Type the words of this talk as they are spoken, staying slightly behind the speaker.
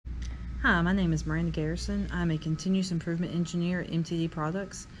Hi, my name is Miranda Garrison. I'm a continuous improvement engineer at MTD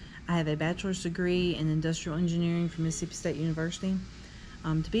Products. I have a bachelor's degree in industrial engineering from Mississippi State University.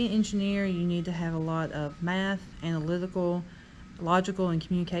 To be an engineer, you need to have a lot of math, analytical, logical, and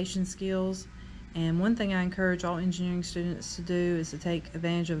communication skills. And one thing I encourage all engineering students to do is to take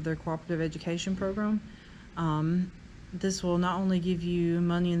advantage of their cooperative education program. This will not only give you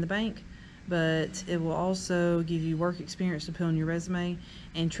money in the bank, but it will also give you work experience to put on your resume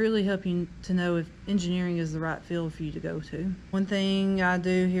and truly help you to know if engineering is the right field for you to go to. One thing I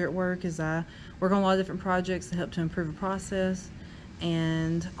do here at work is I work on a lot of different projects to help to improve a process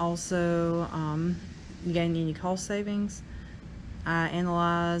and also gain any cost savings. I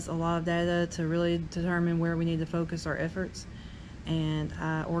analyze a lot of data to really determine where we need to focus our efforts, and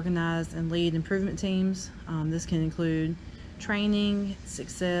I organize and lead improvement teams. This can include training,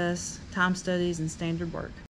 success, time studies, and standard work.